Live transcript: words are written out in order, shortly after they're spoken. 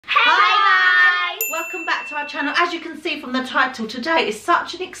to our channel. As you can see from the title, today is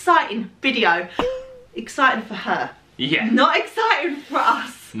such an exciting video. Exciting for her. Yeah. Not exciting for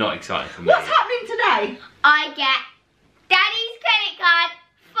us. Not exciting for me. What's happening today? I get Daddy's credit card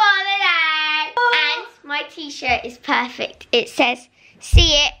for the day. And my t-shirt is perfect. It says,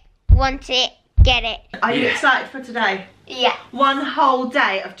 see it, want it, get it. Are you excited for today? Yeah. One whole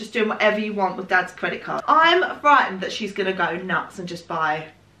day of just doing whatever you want with Dad's credit card. I'm frightened that she's gonna go nuts and just buy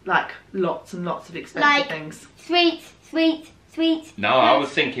like lots and lots of expensive things. Sweets. No, I was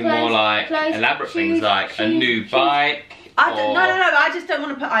thinking more like elaborate things like a new bike. No, I just don't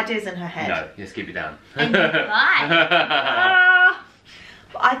want to put ideas in her head. No, just keep it down. A new bike.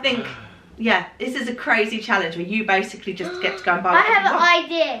 But I think, yeah, this is a crazy challenge where you basically just get to go and buy I whatever have you want. an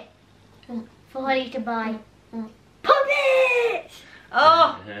idea for Holly to buy. Puppets!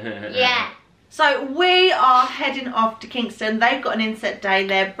 Oh, Yeah. so we are heading off to Kingston. They've got an inset day.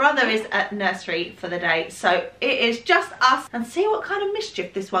 Their brother is at nursery for the day. So it is just us and see what kind of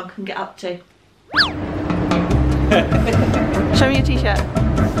mischief this one can get up to. Show me your t-shirt.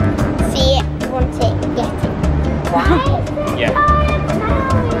 See it, want it, get it. Yeah.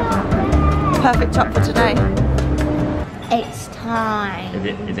 Perfect top for today. It's time. Is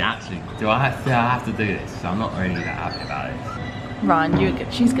it actually? Do I have to do this? I'm not really that happy about it.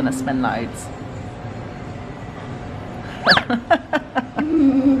 Ryan, she's gonna spend loads.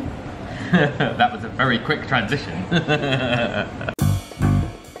 That was a very quick transition.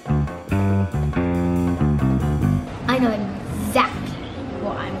 I know exactly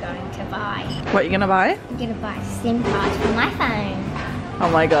what I'm going to buy. What are you gonna buy? I'm going to buy a SIM card for my phone. Oh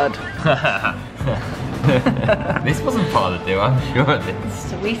my god. This wasn't part of the deal, I'm sure it is.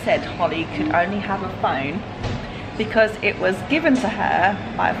 So we said Holly could only have a phone because it was given to her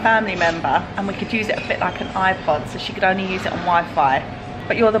by a family member and we could use it a bit like an iPod, so she could only use it on Wi-Fi.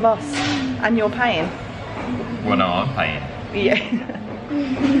 But you're the boss and you're paying. Well, no, I'm paying. Yeah.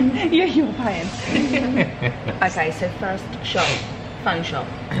 Yeah, you're paying. Okay, so first shop, phone shop.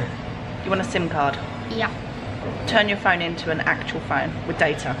 You want a SIM card? Yeah. Turn your phone into an actual phone with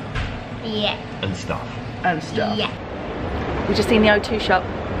data Yeah. And stuff. and stuff. Yeah. We just seen the O2 shop.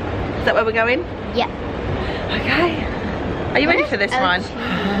 Is that where we're going? Yeah. Okay. Are you ready for this, Ryan?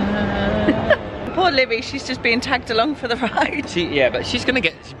 Oh, Poor Libby, she's just being tagged along for the ride. Yeah, but she's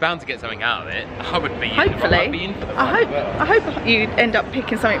bound to get something out of it. I would be. Hopefully. I would be in for the ride as well. I hope you end up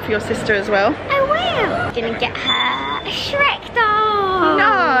picking something for your sister as well. I will. I'm gonna get her a Shrek doll.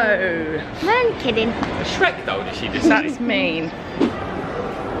 No, No, I'm kidding. A Shrek doll, did she just that's say? mean.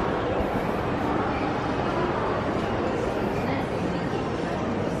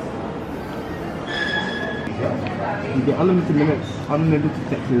 You get unlimited minutes, unlimited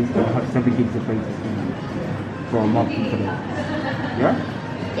texts, and have 7 gigs of data for a month for them.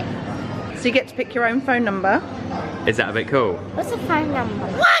 Yeah? So you get to pick your own phone number. Is that a bit cool? What's the phone number?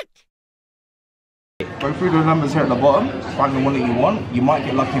 What? Go through the numbers here at the bottom, find the one that you want. You might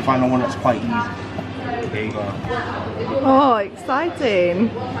get lucky and find the one that's quite easy. There you go. Oh, exciting.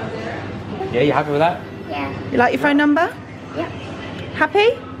 Yeah, you happy with that? Yeah. You like your phone number? Yeah.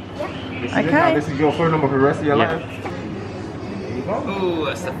 Happy? This is it Okay. now. This is your phone number for the rest of your Yeah. life. There you go. Oh,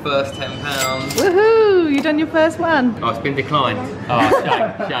 that's the first £10. Woohoo! You done your first one? Oh, it's been declined. Oh,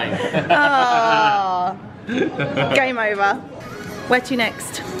 shame. Oh. Game over. Where to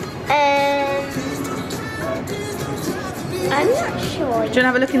next? I'm not sure. Do you want to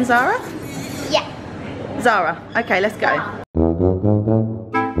have a look in Zara? Yeah. Zara. Okay, let's go.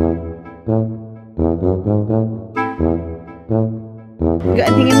 You got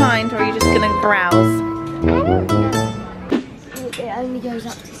anything in mind, or are you just gonna browse? I don't know. It only goes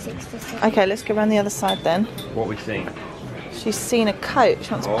up to 6 to 6. Okay, let's go around the other side then. What we've seen. She's seen a coat.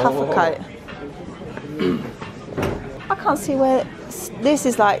 She wants a puffer coat. I can't see where this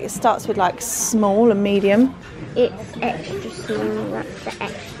is like. It starts with like small and medium. It's extra small. That's the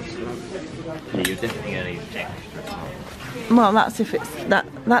extra small. Yeah, you're definitely going to need extra. Well, that's if it's that.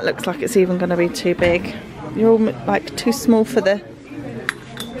 That looks like it's even going to be too big. You're all like too small for the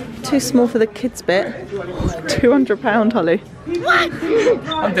kids bit. £200, Holly. What?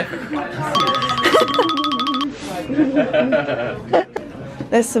 I'm definitely.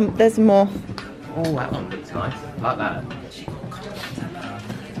 There's more. Oh, that one looks nice. Like that.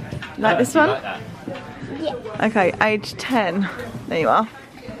 Like this one? Like that. Yeah. Okay, age 10. There you are.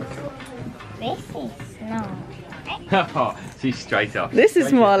 This is not. Oh, she's straight off. This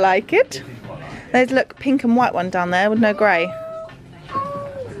is more like it. There's look pink and white one down there with no grey.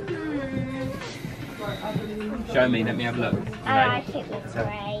 Show me, let me have a look. I like it with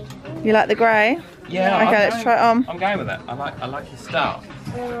grey. You like the grey? Yeah. Okay, let's try it on. I'm going with it. I like your style.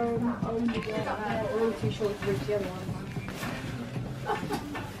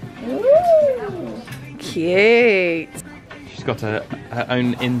 Cute. She's got her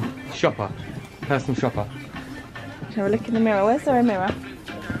own personal shopper. Have a look in the mirror. Where's there a mirror?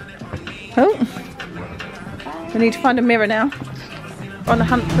 Oh, we need to find a mirror now. On the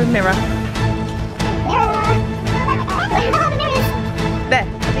hunt for a mirror. There,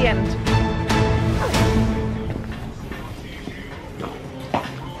 at the end.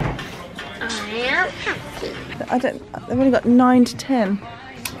 I am happy. They've only got 9 to 10.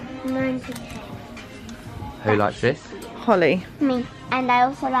 9 to 10. Who likes this? Holly. Me. And I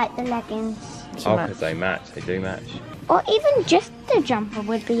also like the leggings. Oh, because they match. They do match. Or even just the jumper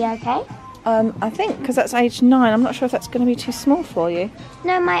would be okay. I think because that's age 9. I'm not sure if that's going to be too small for you.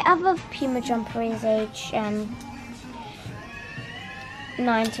 No, my other Puma jumper is age 9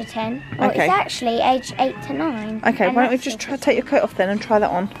 to 10. Well, Okay. it's actually age 8 to 9. Okay, And why don't we that's just super- take your coat off then and try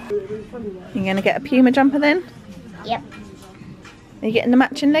that on? You're going to get a Puma jumper then? Yep. Are you getting the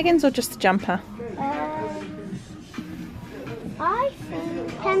matching leggings or just the jumper? I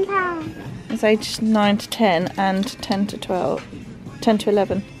think £10. It's age 9 to 10 and 10 to 12. 10 to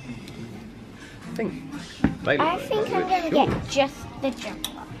 11. I think. Maybe. I think I'm going to get just the jumper.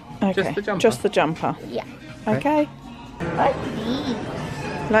 Okay. the jumper? Just the jumper. Yeah. Okay. What are these?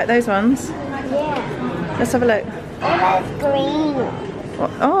 Like those ones? Yeah. Let's have a look. Oh, that's green.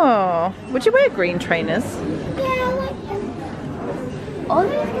 Oh, would you wear green trainers? Yeah, I like them. Oh,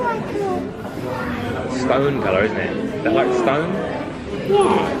 these are like Stone colour, isn't it? Is that like stone?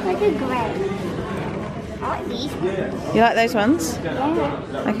 yeah, like a grey. I like these. You like those ones?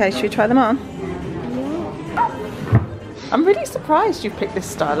 Yeah. Okay, should we try them on? I'm really surprised you've picked this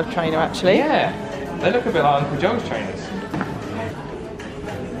style of trainer actually. Yeah. They look a bit like Uncle Joe's trainers.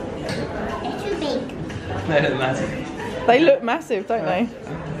 They're too big. They look massive. They look massive, don't they?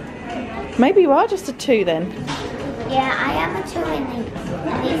 Maybe you are just a 2 then. Yeah, I am a 2 in these.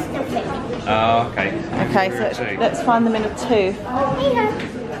 And these still fit me. Oh, okay. Okay, so let's find them in a 2. Here you go.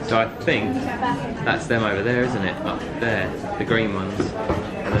 So I think that's them over there, isn't it? Up there, the green ones.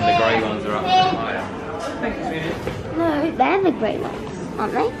 And then the grey ones are up higher. No, they're the grey ones,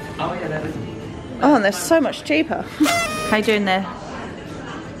 aren't they? Oh yeah, there is. Oh, and they're so much cheaper. How you doing there?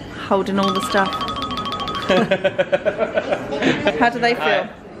 Holding all the stuff. How do they feel?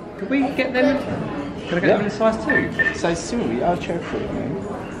 Could we get them? Can I get them in a size 2? Size 2, I'll check for it, man.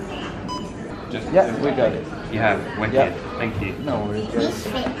 Just Yeah, we got it. You have. Wicked. Yeah. Thank you. No worries. These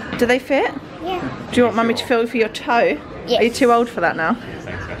fit. Do they fit? Yeah. Do you want mummy to feel for your toe? Yes. Are you too old for that now?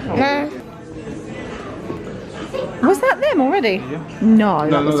 No. Was that them already? Yeah. No.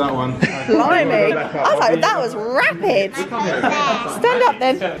 No, not that one. Blimey. I was like, that was rapid. Stand up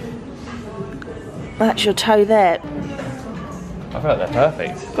then. That's your toe there. I feel like they're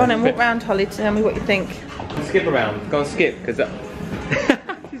perfect. Go on and walk round, Holly, to tell me what you think. Skip around. Go and skip, because that...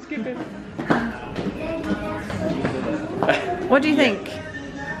 She's skipping. What do you think?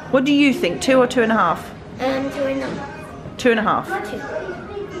 What do you think? 2 or 2.5? 2 and a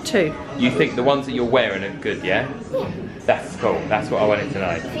 2.5. 2. You think the ones that you're wearing are good, yeah? That's cool. That's what I wanted to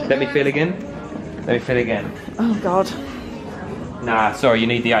know. Let me feel again. Let me feel again. Oh God. Nah, sorry, you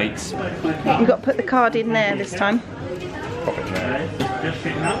need the 8s. You've got to put the card in there this time. Pop it in there. Just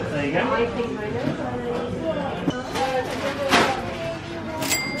sitting up, there you go.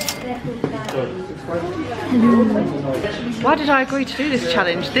 Why did I agree to do this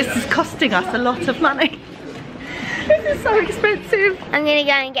challenge? This is costing us a lot of money. This is so expensive. I'm gonna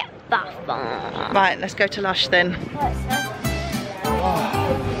go and get Buff Bomb. Right, let's go to Lush then.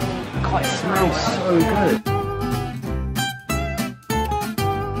 God, it smells so good.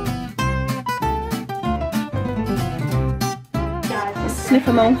 Sniff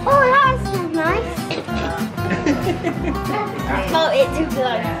them all. Oh, that smells nice. Oh, it's too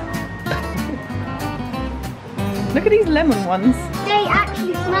close. Look at these lemon ones. They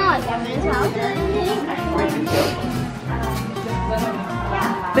actually smell like lemon as well.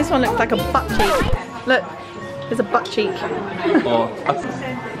 This one looks like a butt cheek. Look, there's a butt cheek. Or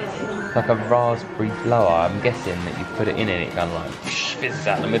like a raspberry blower. I'm guessing that you put it in and it kind of like fizzes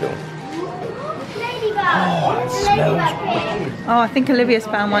out in the middle. Oh, it smells wicked. Oh, I think Olivia's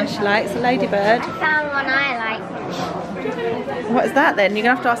found one she likes, a ladybird. I found one I like. What is that then? You're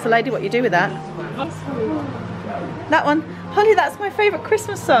going to have to ask the lady what you do with that. That one. Holly, that's my favourite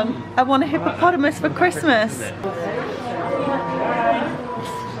Christmas song. I want a hippopotamus for Christmas.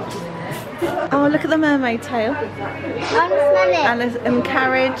 Oh, look at the mermaid tail. I want to smell it. And a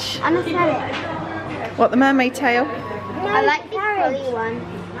carriage. I want to smell it. What, the mermaid tail? I like the curly one.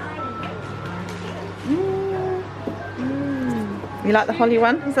 You like the holly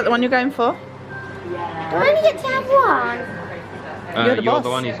one? Is that the one you're going for? Do I only get to have one? You're the boss. the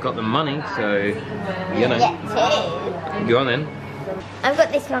one who's got the money, so you know. Get two. Go on then. I've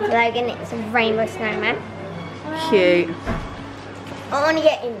got this one for Logan. It's a rainbow snowman. Cute. I want to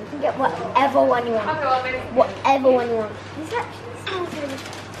get in. You can get whatever one you want. Whatever one you want. This actually smells really good.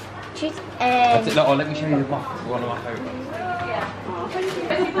 Choose. Oh, let me show you the box. It's one of my favourites.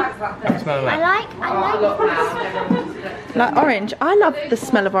 Smell I that. Like orange. I love the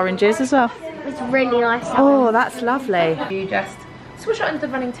smell of oranges as well. It's really nice. Oh, that's lovely. You just swish it under the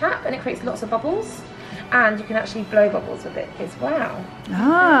running tap and it creates lots of bubbles, and you can actually blow bubbles with it as well.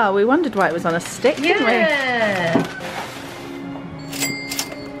 Ah, we wondered why it was on a stick, didn't we?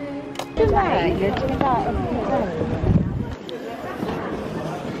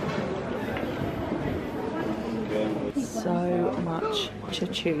 So much to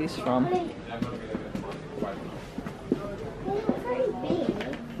choose from.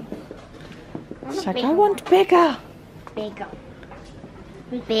 It's like, I want bigger. Bigger.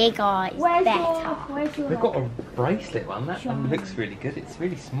 Bigger is better. We've got a bracelet one. That one looks really good. It's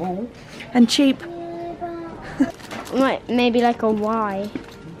really small. And cheap. Maybe like a Y.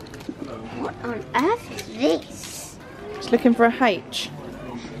 What on earth is this? Just looking for a H.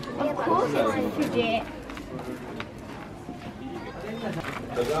 Of course it's a fidget.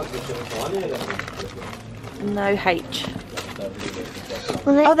 No H.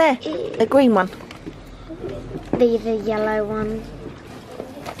 Well, Oh, there. The green one. The yellow one.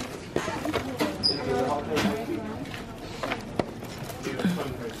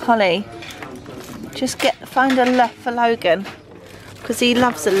 Holly, just find a Le for Logan, because he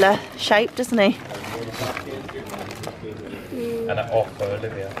loves a Le shape, doesn't he? And an off for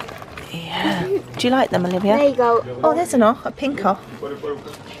Olivia. Yeah. Do you like them, Olivia? There you go. Oh, there's an off, a pink off.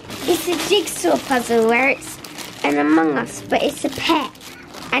 It's a jigsaw puzzle where it's an Among Us, but it's a pet,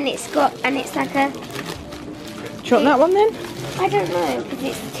 and it's like a. Do you want that one then? I don't know, because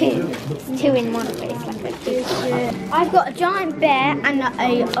it's two. It's two in one, but it's like a jigsaw. I've got a giant bear and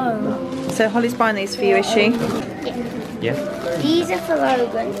a O. So Holly's buying these for you, is she? Yeah. These are for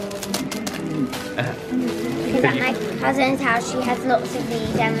Logan. Because at my cousin's house she has lots of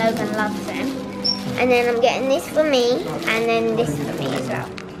these and Logan loves them. And then I'm getting this for me and then this for me as well.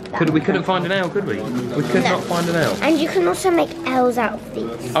 We couldn't find an L, could we? We could not find an L. And you can also make L's out of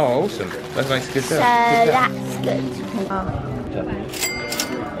these. Oh, awesome. That makes a good So sense. that's good.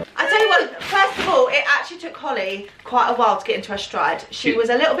 I tell you what, first of all, it actually took Holly quite a while to get into her stride. She was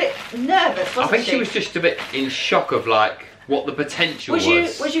a little bit nervous, wasn't she? I think she was just a bit in shock of like what the potential was.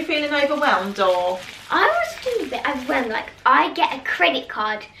 Was you feeling overwhelmed or? I was feeling a bit overwhelmed. Like I get a credit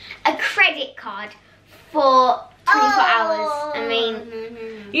card for 24 hours. I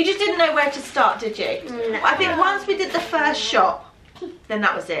mean, You just didn't know where to start, did you? No. I think once we did the first shop, then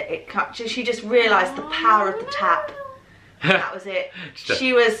that was it. She just realised the power of the tap. That was it.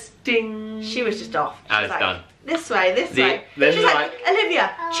 She was ding. She was just off. She And was it's done. This way, this way. then She's like,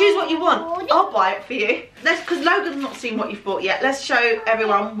 Olivia, choose what you want. I'll buy it for you. Because Logan's not seen what you've bought yet. Let's show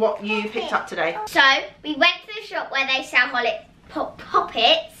everyone what you picked up today. so we went to the shop where they sell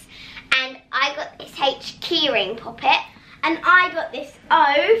poppets, and I got this H keyring poppet, and I got this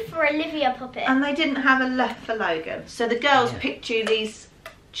O for Olivia poppet. And they didn't have a left for Logan. So the girls picked you these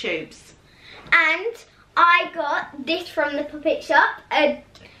tubes. And I got this from the puppet shop,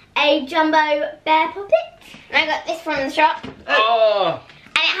 a jumbo bear puppet. And I got this from the shop. Oh!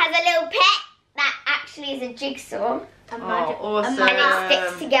 And it has a little pet that actually is a jigsaw. Awesome. And it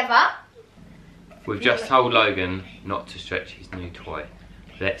sticks together. We've just told Logan not to stretch his new toy.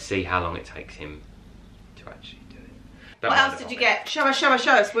 Let's see how long it takes him to actually do it. What else did you get? Show us. We're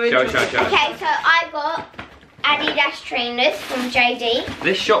Show us. Okay, so I got Adidas trainers from JD.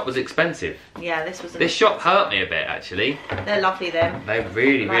 This shop was expensive. Yeah, this was. This shop hurt me a bit actually. They're lovely, them. They're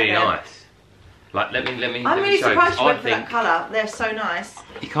really, Like really them. nice. Like, let me I'm really show you. surprised you I went for that think colour. They're so nice.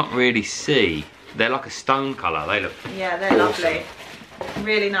 you can't really see. They're like a stone colour. They look. Yeah, they're awesome. lovely.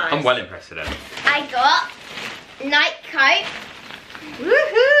 Really nice. I'm well impressed with them. I got night coat.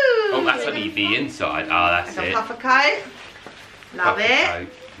 Woohoo! Oh, that's only the inside. Oh, that's Like a it. puffer coat. Love Puffer it.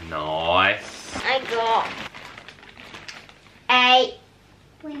 coat. Nice. I got a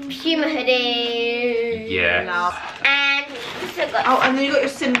Puma hoodie. Yeah. Love. And also got, Oh, and then you got your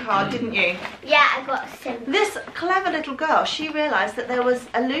SIM card, didn't you? yeah, I got some. This clever little girl, she realised that there was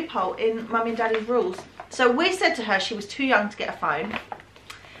a loophole in Mummy and Daddy's rules. So we said to her she was too young to get a phone.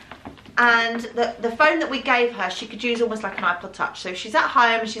 And the phone that we gave her, she could use almost like an iPod Touch. So if she's at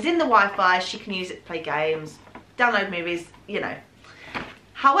home, she's in the Wi-Fi, she can use it to play games, download movies, you know.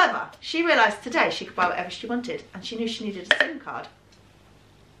 However, she realised today she could buy whatever she wanted, and she knew she needed a SIM card.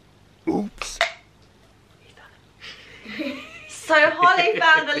 Oops. So Holly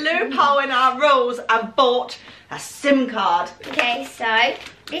found a loophole in our rules and bought a SIM card. Okay, so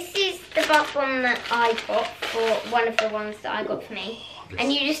this is the bath bomb that I got for one of the ones that I got for me.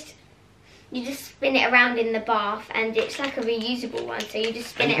 And you just spin it around in the bath, and it's like a reusable one, so you just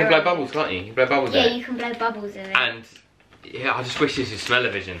spin And it you can around. blow bubbles, can't you? You can blow bubbles Yeah, in it. you can blow bubbles in it. And yeah, I just wish this was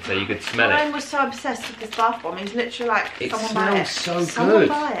smell-o-vision so you could smell Ryan it. was so obsessed with this bath bomb. He's literally like, It someone buy it. smells so Someone good.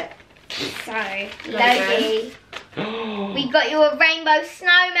 buy it. So, Logie, we got you a rainbow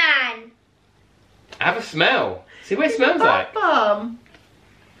snowman. Have a smell. See what it smells like. Bath bomb.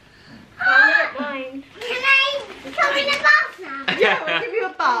 I don't mind. Can I come in the bath now? Yeah, we'll give you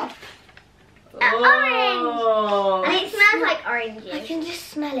a bath. Orange. And it smells like oranges. I can just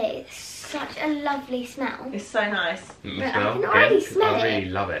smell it. It's such a lovely smell. It's so nice. Mm, But I smell? can Yeah, already smell I really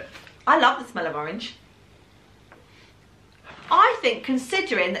it. love it. I love the smell of orange. I think,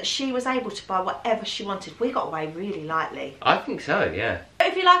 considering that she was able to buy whatever she wanted, we got away really lightly. I think so, yeah.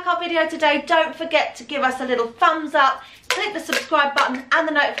 If you like our video today, don't forget to give us a little thumbs up, click the subscribe button and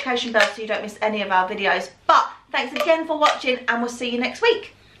the notification bell so you don't miss any of our videos. But thanks again for watching, and we'll see you next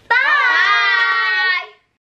week. Bye.